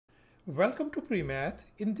Welcome to Premath.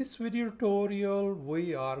 In this video tutorial,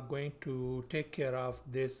 we are going to take care of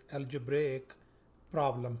this algebraic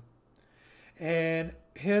problem. And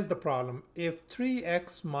here's the problem. If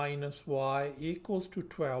 3x minus y equals to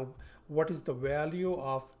 12, what is the value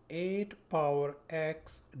of 8 power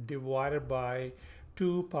x divided by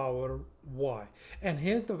 2 power y? And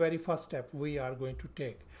here's the very first step we are going to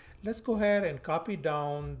take. Let's go ahead and copy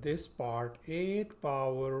down this part, 8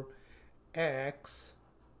 power x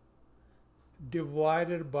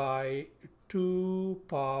divided by 2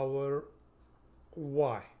 power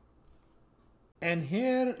y. And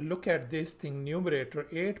here, look at this thing, numerator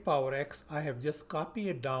 8 power x. I have just copied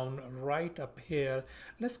it down right up here.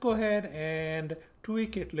 Let's go ahead and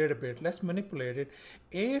tweak it a little bit. Let's manipulate it.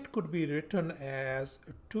 8 could be written as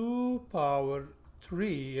 2 power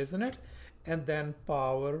 3, isn't it? And then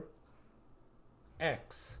power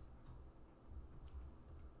x.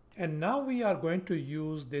 And now we are going to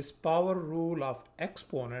use this power rule of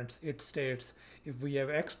exponents. It states if we have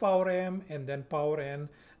x power m and then power n,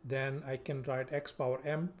 then I can write x power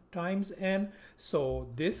m times n. So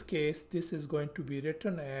this case, this is going to be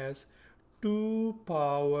written as 2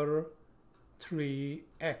 power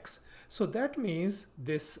 3x. So that means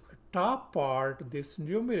this top part, this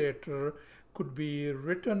numerator, could be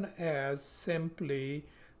written as simply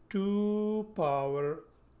 2 power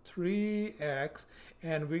 3x,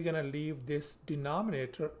 and we're going to leave this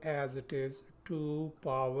denominator as it is, 2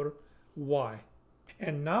 power y.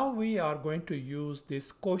 And now we are going to use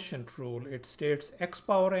this quotient rule. It states x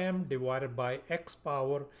power m divided by x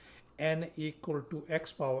power n equal to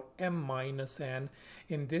x power m minus n.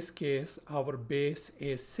 In this case, our base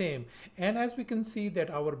is same. And as we can see that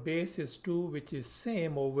our base is 2, which is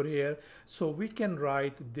same over here. So we can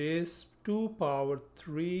write this 2 power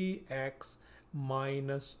 3x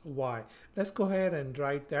minus y. Let's go ahead and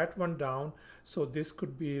write that one down. So this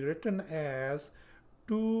could be written as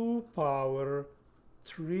 2 power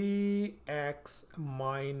 3x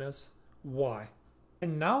minus y.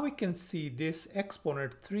 And now we can see this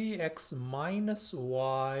exponent 3x minus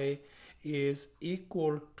y is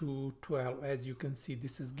equal to 12. As you can see,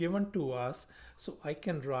 this is given to us. So I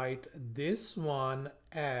can write this one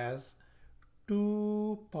as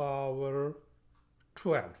 2 power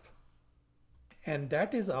 12. And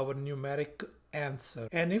that is our numeric answer.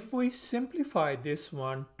 And if we simplify this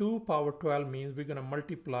one, 2 power 12 means we're going to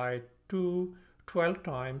multiply 2 12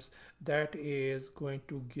 times. That is going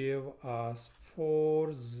to give us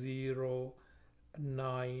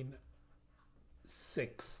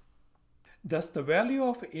 4096. Thus the value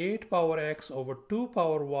of 8 power x over 2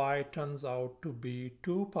 power y turns out to be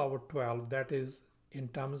 2 power 12. That is in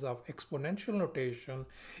terms of exponential notation.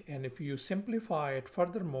 And if you simplify it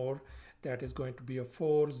furthermore, that is going to be a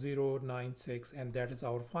 4096, and that is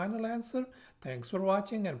our final answer. Thanks for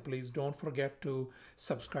watching, and please don't forget to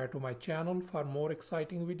subscribe to my channel for more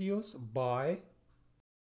exciting videos. Bye.